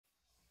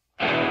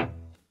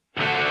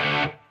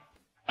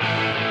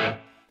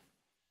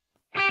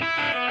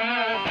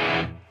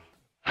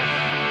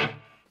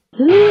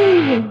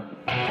Ooh.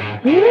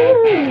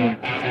 Ooh.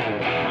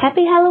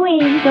 Happy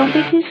Halloween. Don't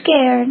be too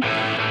scared.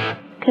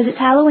 'Cause it's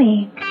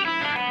Halloween.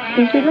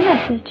 This is a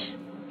message.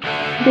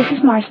 This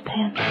is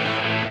Marzipan.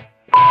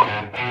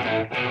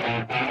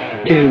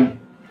 Do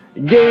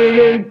do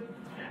do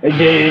do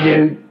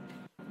do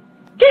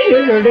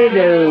do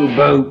do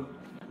boo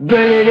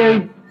boo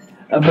do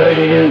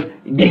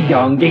ding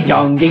dong ding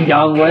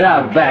dong with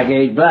a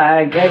baggage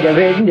black and a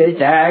in the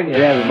sack and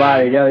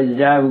everybody knows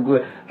I'm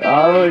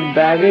all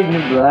baggage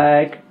in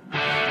black.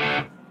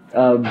 I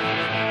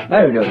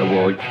don't know the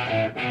words.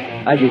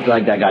 I just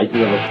like that guy's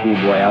little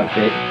schoolboy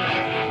outfit.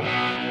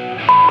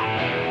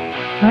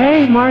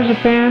 Hey,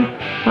 Marzipan,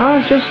 I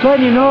was just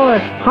letting you know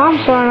that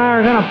Homestar and I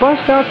are going to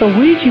bust out the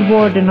Ouija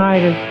board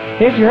tonight.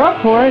 If you're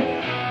up for it,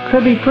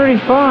 could be pretty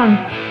fun.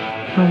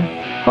 I'm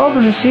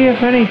hoping to see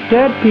if any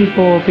dead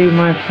people will be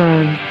my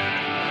friends.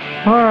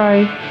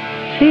 Alright,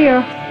 see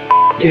ya.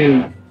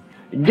 Do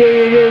do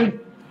do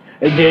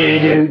do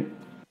do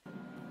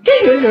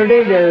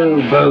do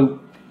do boo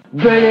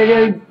boo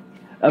do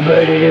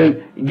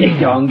ding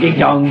dong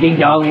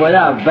with a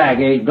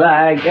baggage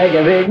black and a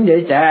in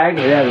the sack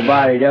and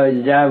everybody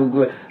knows I'm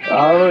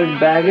all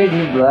baggage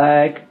in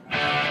black.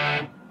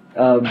 I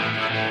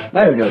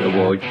don't know the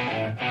words.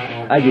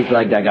 I just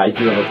like that guy's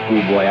little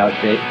schoolboy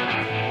outfit.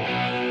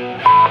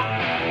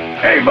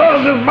 Hey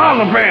Buzz, this is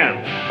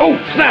Marzipan. Oh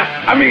snap!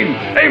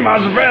 Hey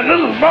Marzipan, this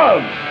is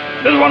Buzz.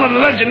 Just wanted to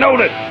let you know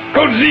that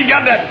Coach Z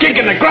got that kick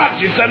in the crotch.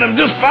 You sent him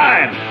just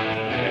fine.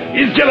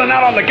 He's chilling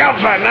out on the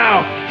couch right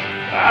now.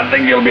 I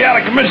think he'll be out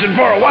of commission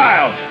for a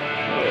while.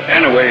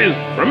 Anyways,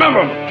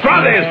 remember,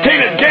 Friday is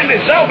Tainted Candy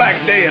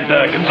Sellback Day at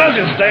the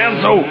concession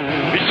stand, so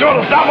be sure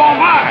to stop on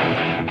by.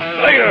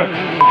 Later.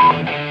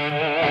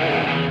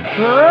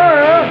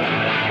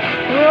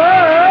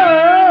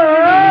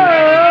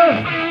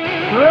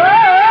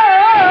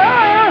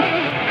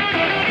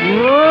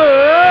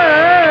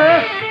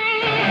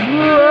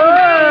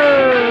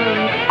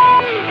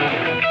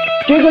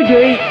 Trick or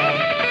treat.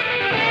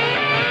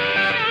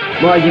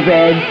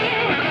 Marzipan.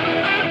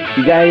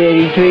 You got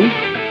any treats?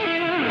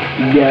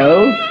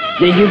 No?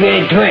 Then you get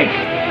a trick.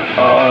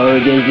 Oh,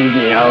 this is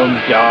an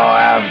Homestar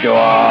after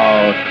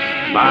all.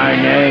 My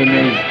name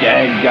is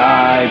Dead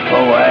Guy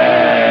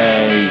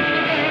Poet,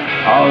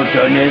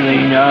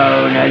 alternately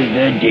known as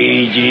the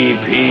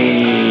DGP.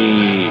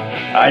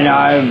 And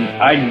I'm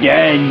a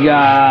dead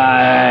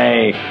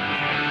guy.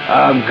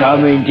 I'm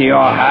coming to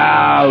your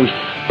house.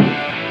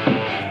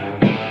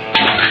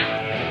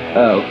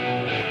 Oh,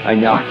 I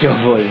knocked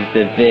over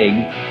the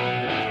thing.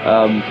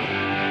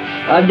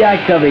 I'm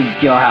not coming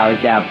to your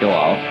house after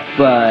all,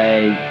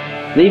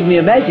 but leave me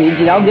a message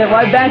and I'll get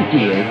right back to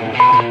you.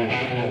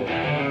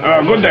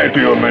 Good day to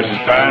you, Mrs.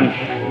 Pan.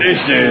 This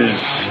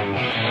is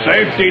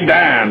Safety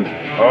Dan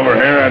over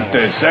here at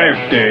the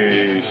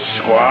Safety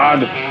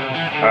Squad.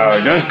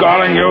 Just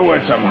calling you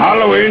with some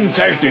Halloween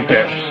safety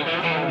tips.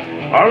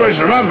 Always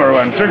remember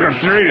when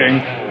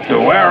trick-or-treating to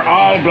wear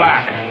all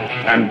black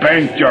and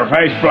paint your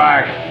face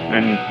black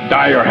and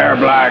dye your hair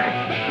black,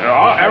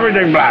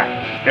 everything black.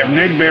 If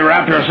need be,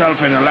 wrap yourself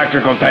in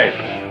electrical tape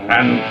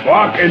and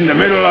walk in the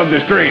middle of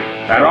the street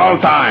at all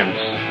times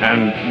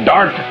and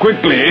dart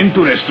quickly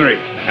into the street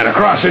and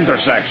across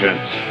intersections.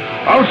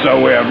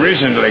 Also, we have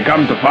recently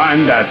come to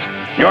find that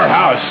your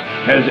house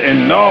has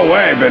in no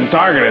way been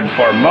targeted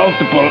for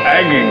multiple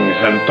eggings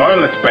and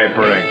toilet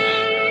paperings.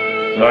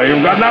 So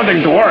you've got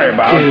nothing to worry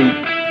about.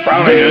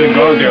 Probably just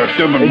go to your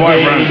stupid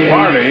boyfriend's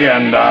party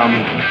and,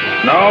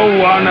 no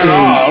one at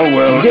all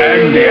will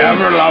egg the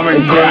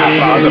ever-loving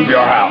crap out of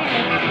your house.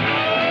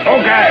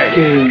 Okay.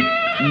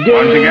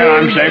 Once again,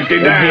 I'm Safety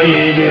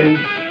Dan.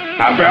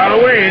 Happy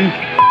Halloween.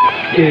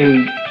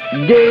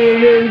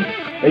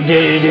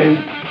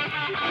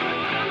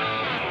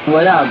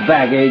 What up,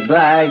 baggage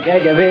black,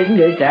 and I'm in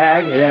the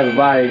sack, and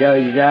everybody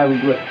knows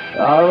I'm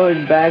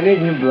always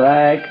baggage in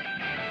black.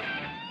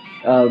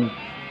 I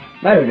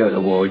don't know the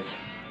words.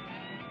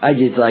 I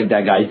just like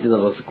that guy's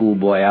little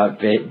schoolboy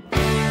outfit.